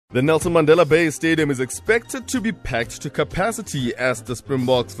The Nelson Mandela Bay Stadium is expected to be packed to capacity as the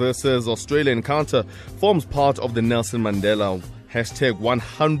Springboks versus Australia encounter forms part of the Nelson Mandela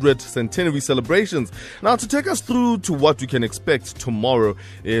 #100 centenary celebrations. Now, to take us through to what we can expect tomorrow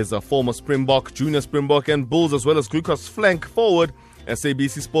is a former Springbok, junior Springbok and Bulls, as well as glucose flank forward,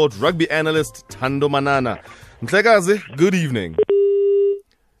 SABC Sport rugby analyst Thando Manana. Mhlekazi, good evening.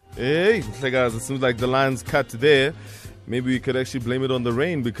 Hey, Mhlekazi, it seems like the line's cut there. Maybe we could actually blame it on the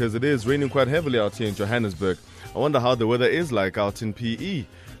rain because it is raining quite heavily out here in Johannesburg. I wonder how the weather is like out in PE.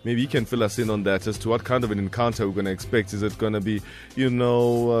 Maybe you can fill us in on that as to what kind of an encounter we're going to expect. Is it going to be,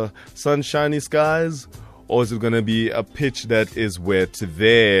 sunshiny skies? Or is it going to be a pitch that is wet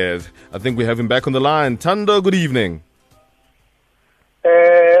there? I think we have him back on the line. Thando, good evening.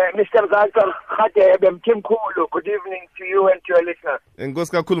 Mr. Mzalka, Tim Kulu, good evening to you and to your listeners.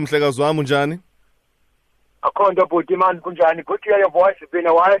 Enkosi kakhulu mhlekazi wami unjani? Akhonto bhuti man kunjani? Good to hear your voice. It's been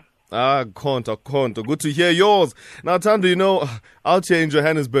a while. Khonto. Good to hear yours. Now, Thando, out here in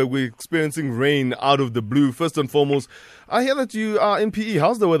Johannesburg, we're experiencing rain out of the blue. First and foremost, I hear that you are in PE.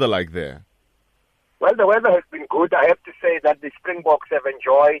 How's the weather like there? Well, the weather has been good. I have to say that the Springboks have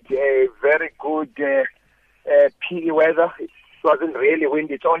enjoyed a very good PE weather. It wasn't really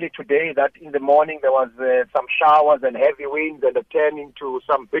windy. It's only today that in the morning there was some showers and heavy winds and a turn into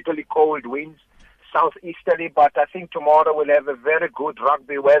some bitterly cold winds. Southeasterly, but I think tomorrow we'll have a very good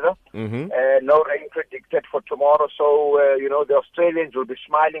rugby weather. No rain predicted for tomorrow, so the Australians will be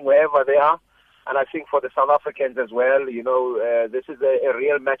smiling wherever they are, and I think for the South Africans as well. This is a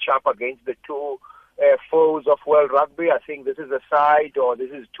real matchup against the two foes of world rugby. I think this is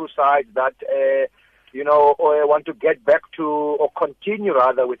two sides that want to get back to or continue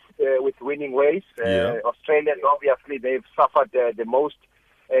rather with winning ways. Australians, obviously, they've suffered the most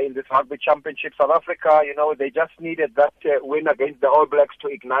in this rugby championship. South Africa, they just needed that win against the All Blacks to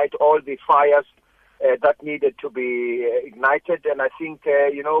ignite all the fires that needed to be ignited. And I think,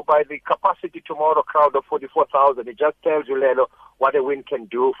 by the capacity tomorrow crowd of 44,000, it just tells you, Lelo, what a win can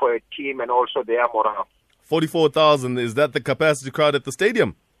do for a team and also their morale. 44,000, is that the capacity crowd at the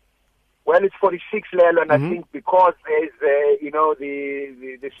stadium? Well, it's 46, Lelo, and I think because there's,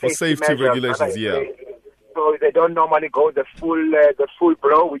 the safety regulations, so they don't normally go the full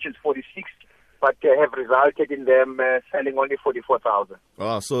blow, which is 46, but have resulted in them selling only 44,000.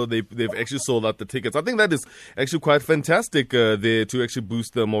 So they've actually sold out the tickets. I think that is actually quite fantastic there to actually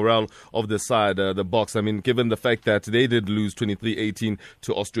boost the morale of the side, the Boks. I mean, given the fact that they did lose 23-18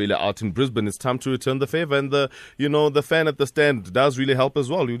 to Australia out in Brisbane, it's time to return the favor, and the fan at the stand does really help as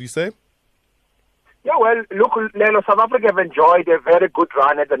well. Would you say? Yeah, well, look, Leno, South Africa have enjoyed a very good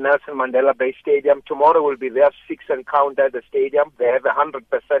run at the Nelson Mandela Bay Stadium. Tomorrow will be their sixth encounter at the stadium. They have a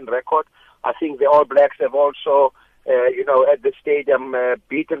 100% record. I think the All Blacks have also, at the stadium,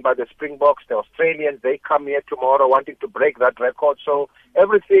 beaten by the Springboks. The Australians, they come here tomorrow wanting to break that record. So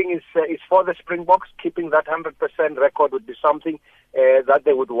everything is for the Springboks. Keeping that 100% record would be something that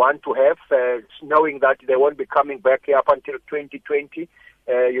they would want to have, knowing that they won't be coming back here up until 2020.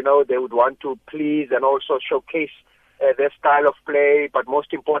 They would want to please and also showcase their style of play, but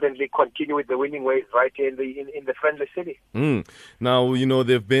most importantly, continue with the winning ways right here in the friendly city. Now,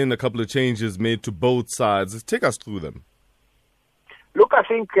 there have been a couple of changes made to both sides. Take us through them. Look, I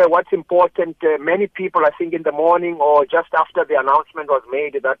think what's important, many people, I think in the morning or just after the announcement was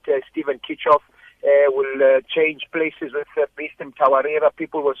made that Stephen Kitchoff will change places with Beeston Tawarira,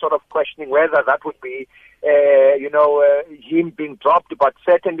 people were sort of questioning whether that would be him being dropped, but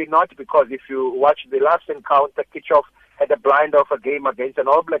certainly not, because if you watch the last encounter, Kitchoff had a blind of a game against an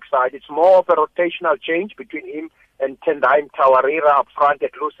All Black side. It's more of a rotational change between him and Tendai Tawarira up front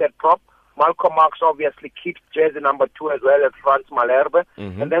at loose head prop. Malcolm Marx obviously keeps jersey number 2 as well as Frans Malherbe.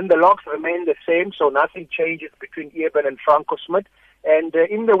 And then the locks remain the same, so nothing changes between Eben and Franco Smith. And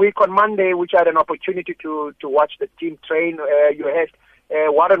in the week on Monday, which I had an opportunity to watch the team train, you had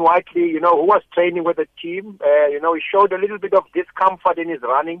Warren Whiteley, who was training with the team. He showed a little bit of discomfort in his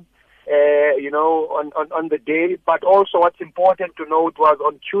running, on the day. But also what's important to note was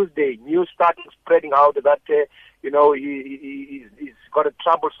on Tuesday, news started spreading out that, he's got a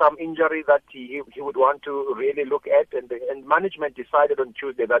troublesome injury that he would want to really look at. And management decided on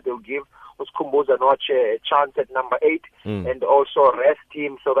Tuesday that they'll give Uskumbuza Noche a chance at number 8 and also rest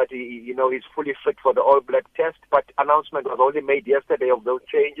him so that he's fully fit for the All Black test. But announcement was only made yesterday of those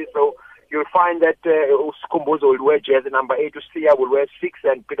changes. So you'll find that Uskumbuza will wear jersey number 8, Usia will wear 6,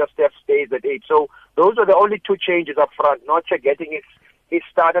 and Peter Steff stays at 8. So those are the only two changes up front. Noche getting his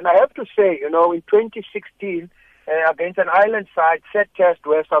start. And I have to say, in 2016, against an island side set test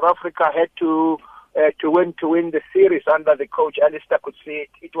where South Africa had to to win the series under the coach Alistair Coetzee.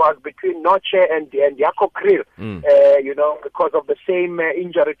 It was between Noche and Jaco Kriel, because of the same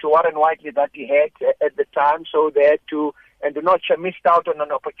injury to Warren Whiteley that he had at the time. So they had to, and Noche missed out on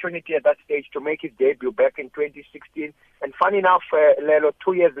an opportunity at that stage to make his debut back in 2016. And funny enough, Lelo,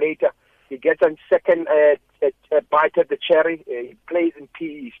 2 years later, he gets a second bite at the cherry. He plays in PE,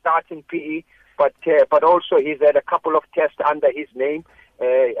 he starts in PE, but also he's had a couple of tests under his name.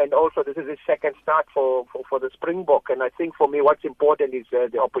 And also this is his second start for the Springbok. And I think for me what's important is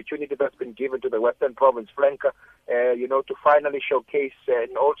the opportunity that's been given to the Western Province flanker, to finally showcase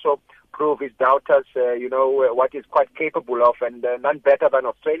and also prove his doubters, what he's quite capable of, and none better than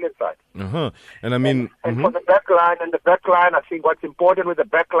Australian side. And I mean... And for the back line, I think what's important with the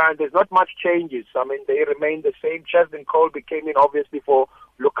back line, there's not much changes. I mean, they remain the same. Cheslin Colby came in obviously for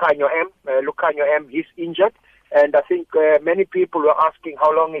Lukhanyo M. Lukhanyo M, he's injured. And I think many people were asking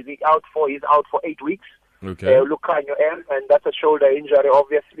how long is he out for. He's out for 8 weeks. Okay. Lukhanyo M, and that's a shoulder injury,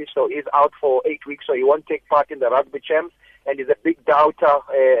 obviously. So he's out for 8 weeks, so he won't take part in the rugby champs. And he's a big doubter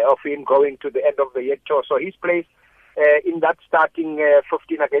of him going to the end of the year tour. So his place in that starting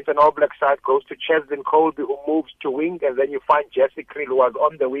 15 against an All Black side goes to Cheslin Colby, who moves to wing. And then you find Jesse Kriel, who was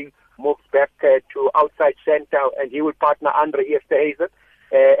on the wing, moves back to outside center, and he will partner Andre Esterhuizen.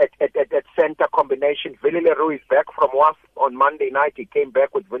 At center combination. Willie Leroux is back from WASP on Monday night. He came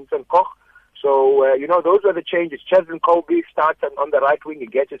back with Vincent Koch. So, those are the changes. Cheslin Colby starts on the right wing. He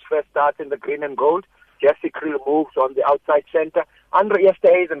gets his first start in the green and gold. Jesse Kriel moves on the outside center. Andre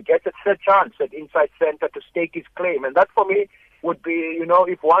Esterhuizen gets a third chance at inside center to stake his claim. And that for me would be,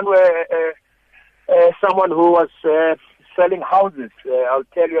 if one were someone who was selling houses, I'll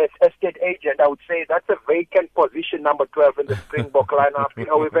tell you, as estate agent, I would say that's a vacant position, number 12 in the Springbok lineup.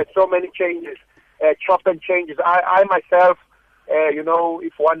 We've had so many changes, chop and changes. I myself,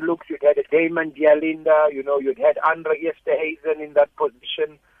 if one looks, you'd had a Damon Dialinda, you'd had Andre Esterhuizen in that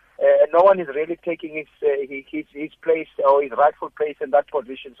position. No one is really taking his place or his rightful place in that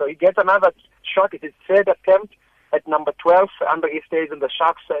position. So he gets another shot. It's his third attempt at number 12. Andre Esterhuizen, the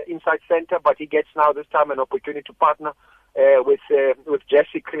Sharks inside center, but he gets now this time an opportunity to partner with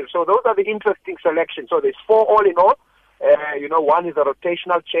Jesse Kriel. So those are the interesting selections. So there's 4 all in all. One is a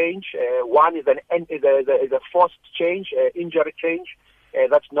rotational change. One is a forced change, injury change.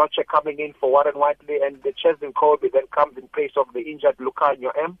 That's Noche coming in for Warren Whiteley, and the Cheslin Colby then comes in place of the injured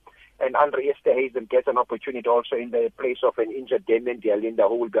Lukhanyo M. And Andre Esterhuizen gets an opportunity also in the place of an injured Damien Dialinda,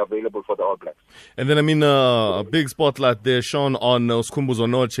 who will be available for the All Blacks. And then, a big spotlight there, Sean, on Skhumbuzo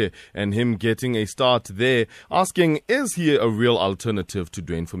Noche and him getting a start there, asking, is he a real alternative to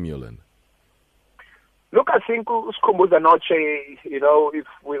Dwayne Vermeulen? Look, I think Skhumbuzo Noche, if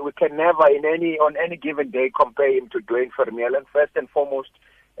we can never on any given day compare him to Dwayne Vermeulen. First and foremost,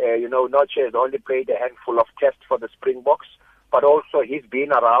 Noche has only played a handful of tests for the Springboks. But also he's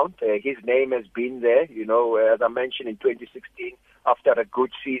been around. His name has been there. As I mentioned in 2016, after a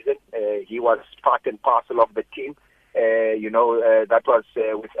good season, he was part and parcel of the team. That was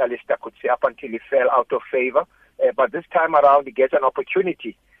with Alistair Coetzee up until he fell out of favor. But this time around, he gets an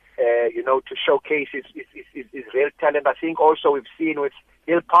opportunity, to showcase his real talent. I think also we've seen with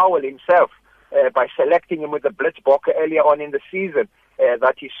Hill Powell himself, by selecting him with the Blitzbokke earlier on in the season,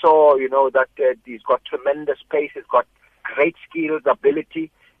 that he saw, that he's got tremendous pace, he's got great skills,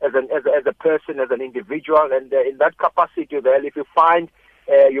 ability as a person, as an individual, and in that capacity, if you find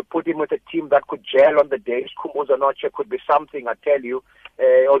you put him with a team that could gel on the day, Skhumbuzo Noche could be something, I tell you.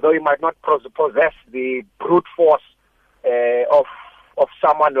 Although he might not possess the brute force of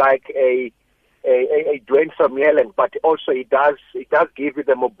someone like a Dwayne Vermeulen, but also he does give you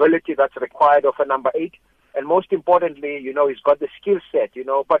the mobility that's required of a number 8. And most importantly, he's got the skill set,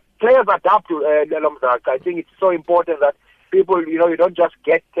 But players adapt to Lelomzak. I think it's so important that people, you don't just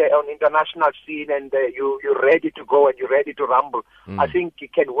get on international scene and you're ready to go and you're ready to rumble. I think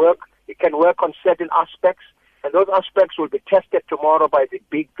it can work on certain aspects, and those aspects will be tested tomorrow by the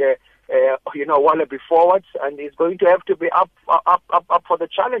big, Wallaby forwards, and he's going to have to be up for the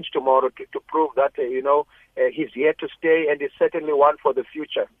challenge tomorrow to prove that, he's here to stay and is certainly one for the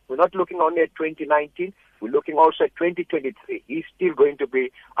future. We're not looking only at 2019. We're looking also at 2023. He's still going to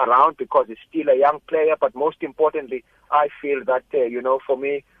be around because he's still a young player. But most importantly, I feel that, for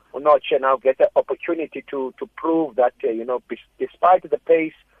me, Noche now gets an opportunity to prove that, despite the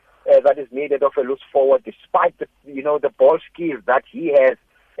pace that is needed of a loose forward, despite the ball skills that he has,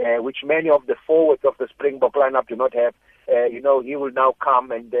 which many of the forwards of the Springbok lineup do not have, he will now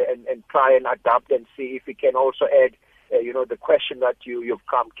come and try and adapt and see if he can also add the question that you've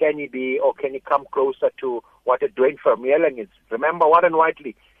come, can he come closer to what a Dwayne Vermeulen is? Remember, Warren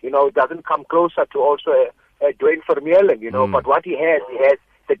Whiteley, it doesn't come closer to also a Dwayne Vermeulen, but what he has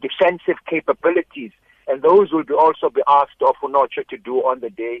the defensive capabilities, and those will also be asked of Unoche to do on the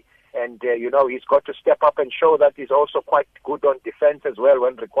day. And, he's got to step up and show that he's also quite good on defense as well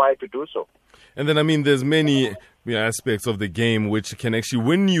when required to do so. And then, there's many aspects of the game which can actually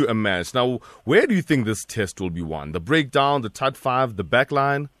win you a match. Now, where do you think this test will be won? The breakdown, the Tut 5, the back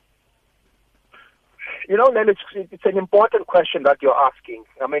line? Then it's an important question that you're asking.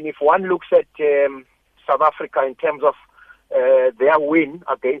 If one looks at South Africa in terms of their win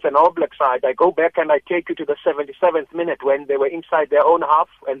against an All Black side, I go back and I take you to the 77th minute when they were inside their own half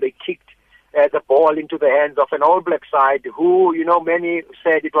and they kicked the ball into the hands of an All Black side who, many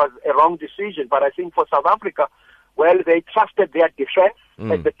said it was a wrong decision. But I think for South Africa, well, they trusted their defense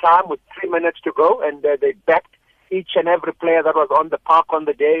at the time with 3 minutes to go, and they backed each and every player that was on the park on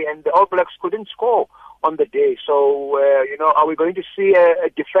the day, and the All Blacks couldn't score on the day. So, are we going to see a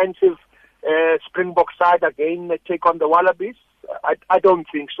defensive Springbok side again take on the Wallabies? I don't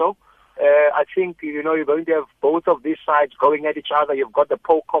think so. I think, you're going to have both of these sides going at each other. You've got the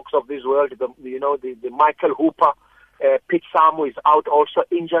Pococks of this world, the Michael Hooper, Pete Samu is out also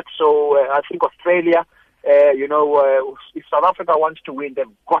injured. So I think Australia, if South Africa wants to win, they've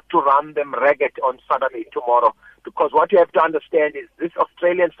got to run them ragged on Saturday tomorrow. Because what you have to understand is this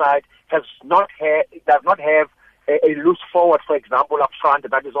Australian side does not have a loose forward, for example, up front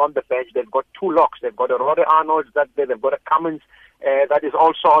that is on the bench. They've got two locks. They've got a Roddy Arnold that's there. They've got a Cummins that is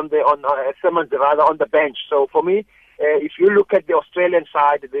also on Simmons rather on the bench. So for me, if you look at the Australian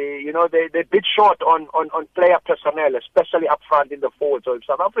side, they're a bit short on player personnel, especially up front in the forward. So if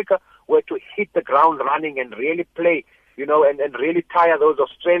South Africa were to hit the ground running and really play, and really tire those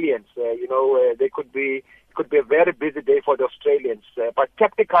Australians, they could be a very busy day for the Australians. But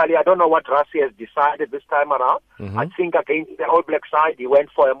tactically, I don't know what Rassie has decided this time around. I think against the All Black side, he went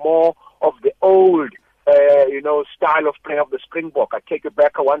for a more of the old, style of play of the Springbok. I take it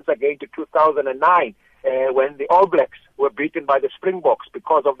back once again to 2009, when the All Blacks were beaten by the Springboks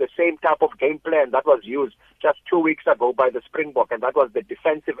because of the same type of game plan that was used just 2 weeks ago by the Springbok, and that was the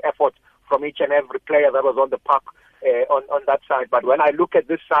defensive effort from each and every player that was on the park on that side. But when I look at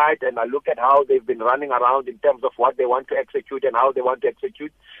this side and I look at how they've been running around in terms of what they want to execute and how they want to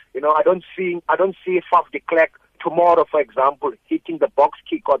execute, I don't see Faf de Klerk tomorrow, for example, hitting the box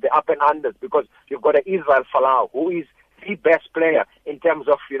kick or the up and unders, because you've got an Israel Folau who is the best player in terms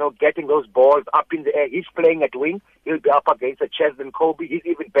of, getting those balls up in the air. He's playing at wing. He'll be up against a Chesden Kobe. He's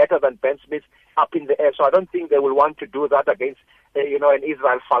even better than Ben Smith up in the air. So I don't think they will want to do that against, an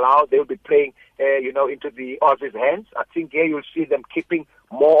Israel Folau. They'll be playing, into the Aussies' hands. I think here you'll see them keeping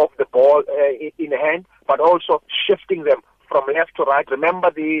more of the ball in hand, but also shifting them from left to right.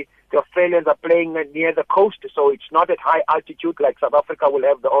 Remember, the Australians are playing near the coast, so it's not at high altitude like South Africa will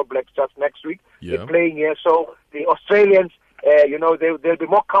have the All Blacks just next week. Yeah. They're playing here, so the Australians, they'll be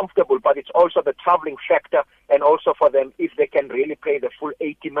more comfortable, but it's also the traveling factor, and also for them if they can really play the full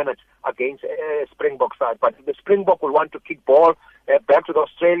 80 minutes against Springbok side. But if the Springbok will want to kick ball back to the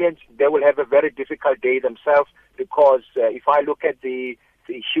Australians, they will have a very difficult day themselves, because if I look at the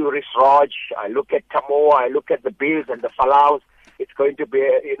Hugh Raj, I look at Tamoa, I look at the Bills and the Falaus, it's going to be,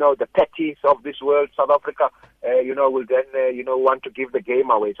 the Petties of this world. South Africa, will then, want to give the game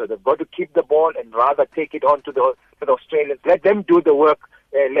away. So they've got to keep the ball and rather take it on to the Australians. Let them do the work,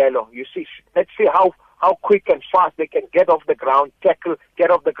 Lelo. You see, let's see how quick and fast they can get off the ground, tackle, get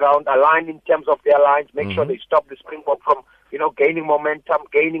off the ground, align in terms of their lines, make sure they stop the Springbok from, gaining momentum,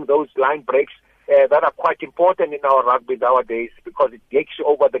 gaining those line breaks. That are quite important in our rugby nowadays, because it takes you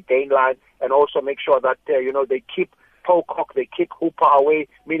over the gain line, and also make sure that, they keep Pocock, they keep Hooper away,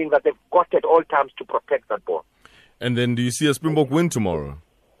 meaning that they've got at all times to protect that ball. And then do you see a Springbok win tomorrow?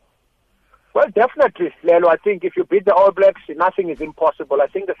 Well, definitely, Lelo. I think if you beat the All Blacks, nothing is impossible. I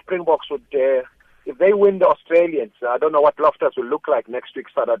think the Springboks would, if they win the Australians, I don't know what Loftus will look like next week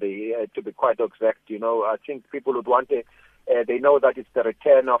Saturday, to be quite exact. I think people would want to, they know that it's the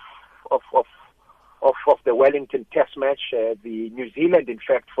return of the Wellington Test match. The New Zealand, in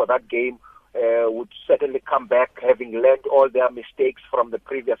fact, for that game, would certainly come back having learned all their mistakes from the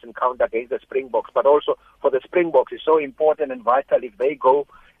previous encounter against the Springboks. But also for the Springboks, it's so important and vital if they go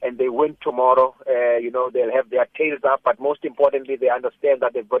and they win tomorrow, they'll have their tails up. But most importantly, they understand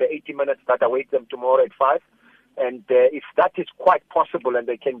that they've got 80 minutes that await them tomorrow at 5. And if that is quite possible and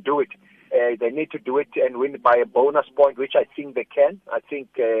they can do it, they need to do it and win by a bonus point, which I think they can. I think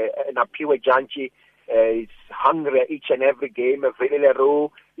Napiwe Janchi is hungry each and every game. Vili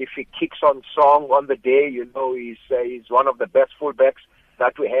Leroux if he kicks on song on the day, he's one of the best fullbacks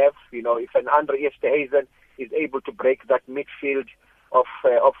that we have. If an Andre Esterhuizen is able to break that midfield of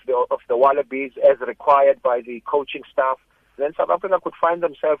the Wallabies as required by the coaching staff, then South Africa could find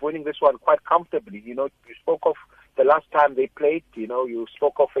themselves winning this one quite comfortably. You spoke of the last time they played. You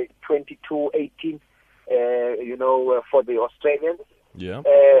spoke of a 22-18. For the Australians. Yeah.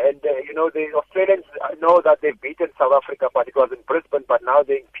 The Australians know that they've beaten South Africa, but it was in Brisbane, but now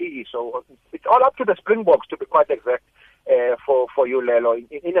they're in PE. So it's all up to the Springboks, to be quite exact, for you, Lelo.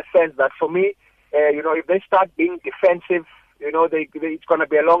 In a sense that for me, if they start being defensive, it's going to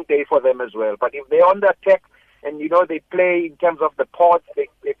be a long day for them as well. But if they're on the attack and, they play in terms of the pods,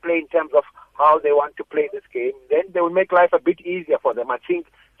 they play in terms of how they want to play this game, then they will make life a bit easier for them. I think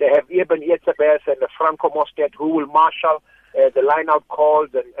they have Eben Etzebeth and Franco Mostert who will marshal the line-out calls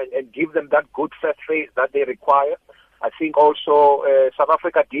and give them that good first phase that they require. I think also South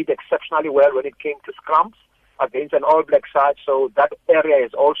Africa did exceptionally well when it came to scrums against an All Black side. So that area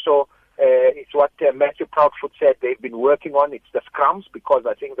is also, it's what Matthew Proudfoot said they've been working on. It's the scrums, because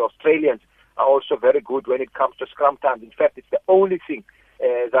I think the Australians are also very good when it comes to scrum times. In fact, it's the only thing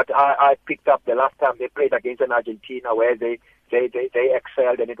that I picked up the last time they played against an Argentina, where they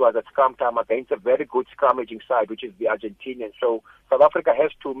excelled, and it was at scrum time against a very good scrummaging side, which is the Argentinians. So South Africa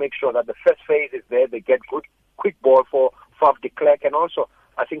has to make sure that the first phase is there. They get good quick ball for Faf de Klerk, and also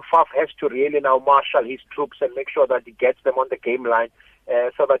I think Faf has to really now marshal his troops and make sure that he gets them on the game line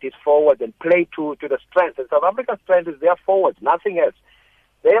so that he's forward and play to the strength. And South Africa's strength is their forwards, nothing else.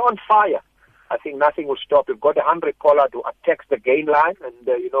 They're on fire. I think nothing will stop. You've got a Henry Pollard who attacks the gain line and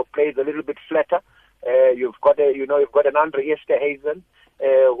plays a little bit flatter. You've got an Andre Esterhuizen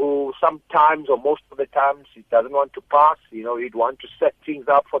who sometimes or most of the times he doesn't want to pass. He'd want to set things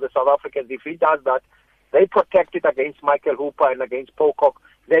up for the South Africans. If he does that, they protect it against Michael Hooper and against Pocock.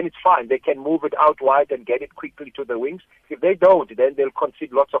 Then it's fine. They can move it out wide and get it quickly to the wings. If they don't, then they'll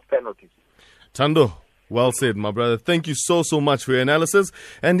concede lots of penalties. Thando, well said, my brother. Thank you so much for your analysis.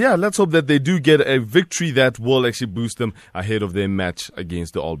 And yeah, let's hope that they do get a victory that will actually boost them ahead of their match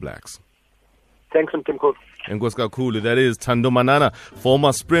against the All Blacks. Thanks, Tim Cook. Nkosikakhulu. That is Thando Manana,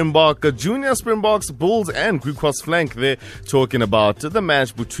 former Springbok, junior Springboks, Bulls and Greek Cross flank there, talking about the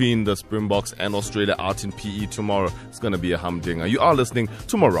match between the Springboks and Australia out in PE tomorrow. It's going to be a humdinger. You are listening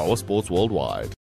to Marawa Sports Worldwide.